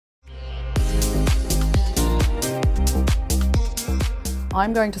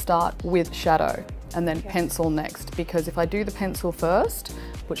I'm going to start with shadow and then Okay. pencil next, because if I do the pencil first,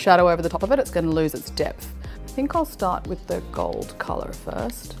 put shadow over the top of it, it's going to lose its depth. I think I'll start with the gold colour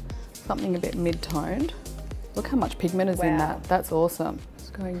first, something a bit mid-toned. Look how much pigment is in that. That's awesome.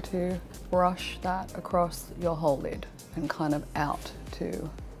 Just going to brush that across your whole lid and kind of out to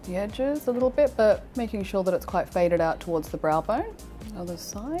the edges a little bit, but making sure that it's quite faded out towards the brow bone. Other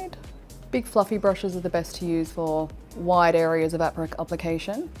side. Big fluffy brushes are the best to use for wide areas of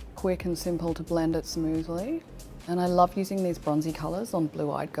application. Quick and simple to blend it smoothly. And I love using these bronzy colours on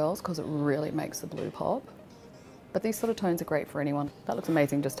blue-eyed girls because it really makes the blue pop. But these sort of tones are great for anyone. That looks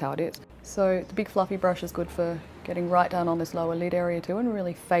amazing just how it is. So the big fluffy brush is good for getting right down on this lower lid area too and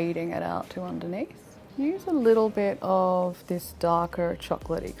really fading it out to underneath. Use a little bit of this darker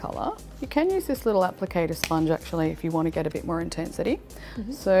chocolatey colour. You can use this little applicator sponge actually if you want to get a bit more intensity.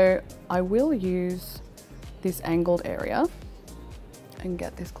 So I will use this angled area and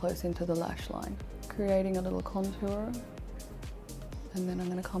get this close into the lash line, creating a little contour. And then I'm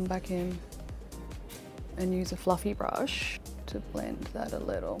going to come back in and use a fluffy brush to blend that a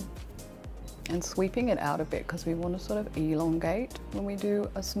little. And sweeping it out a bit because we want to sort of elongate when we do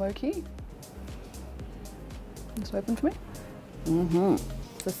a smoky. Just open for me.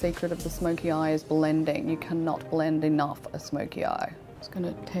 The secret of the smoky eye is blending. You cannot blend enough a smoky eye. Just going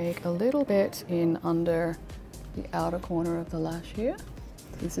to take a little bit in under the outer corner of the lash here.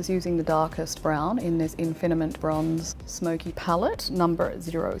 This is using the darkest brown in this Infiniment Bronze Smoky Palette, number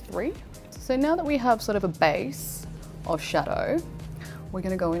 03. So now that we have sort of a base of shadow, we're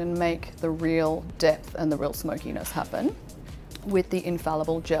going to go in and make the real depth and the real smokiness happen with the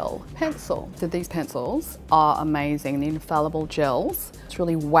Infallible Gel pencil. So these pencils are amazing. The Infallible Gels, it's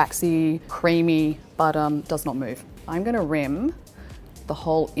really waxy, creamy, but does not move. I'm going to rim the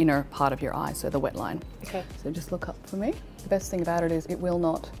whole inner part of your eye, so the wet line. Okay. So just look up for me. The best thing about it is it will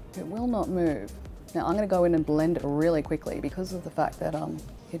not move. Now I'm going to go in and blend it really quickly because of the fact that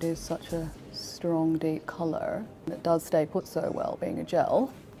it is such a strong, deep colour. It does stay put so well being a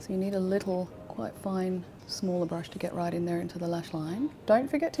gel. So you need a little, quite fine, smaller brush to get right in there into the lash line. Don't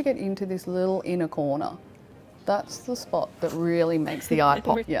forget to get into this little inner corner. That's the spot that really makes the eye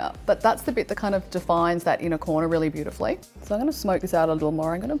pop. Yeah, but that's the bit that kind of defines that inner corner really beautifully. So I'm going to smoke this out a little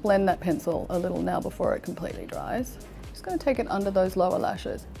more. I'm going to blend that pencil a little now before it completely dries. Just going to take it under those lower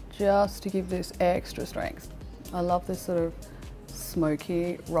lashes just to give this extra strength. I love this sort of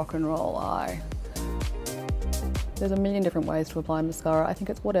smoky rock and roll eye. There's a million different ways to apply mascara. I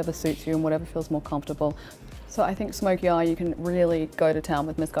think it's whatever suits you and whatever feels more comfortable. So I think smoky eye, you can really go to town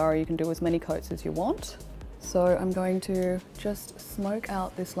with mascara. You can do as many coats as you want. So I'm going to just smoke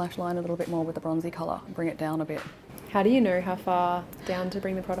out this lash line a little bit more with the bronzy colour and bring it down a bit. How do you know how far down to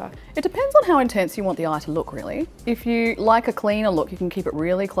bring the product? It depends on how intense you want the eye to look, really. If you like a cleaner look, you can keep it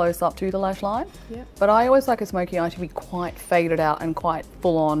really close up to the lash line. Yep. But I always like a smoky eye to be quite faded out and quite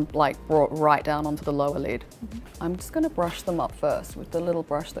full on, like brought right down onto the lower lid. I'm just going to brush them up first with the little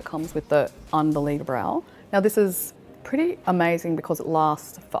brush that comes with the under lid brow. Now this is pretty amazing because it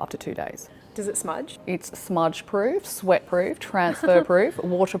lasts for up to 2 days. Does it smudge? It's smudge proof, sweat proof, transfer proof,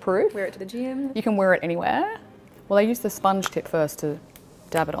 waterproof. Wear it to the gym? You can wear it anywhere. Well, I use the sponge tip first to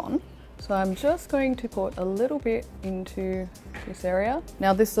dab it on. So I'm just going to put a little bit into this area.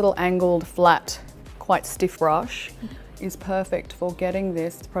 Now this little angled, flat, quite stiff brush is perfect for getting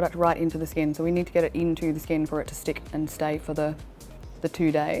this product right into the skin. So we need to get it into the skin for it to stick and stay for the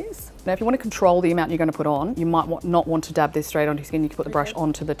 2 days. Now if you want to control the amount you're going to put on, you might not want to dab this straight onto your skin. You can put the brush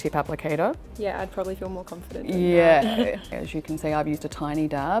onto the tip applicator. Yeah, I'd probably feel more confident doing Yeah, as you can see, I've used a tiny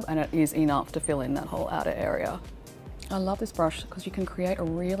dab and it is enough to fill in that whole outer area. I love this brush because you can create a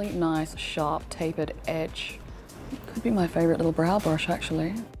really nice, sharp, tapered edge. Could be my favourite little brow brush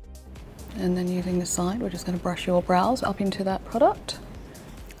actually. And then using the side, we're just going to brush your brows up into that product.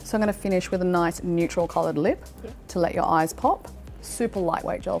 So I'm going to finish with a nice neutral coloured lip to let your eyes pop. Super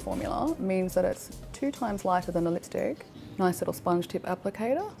lightweight gel formula means that it's 2 times lighter than a lipstick. Nice little sponge tip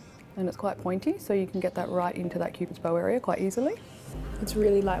applicator, and it's quite pointy, so you can get that right into that Cupid's bow area quite easily. It's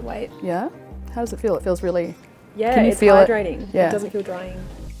really lightweight. Yeah? How does it feel? It feels really... Yeah, Can you it's feel hydrating. Yeah. It doesn't feel drying.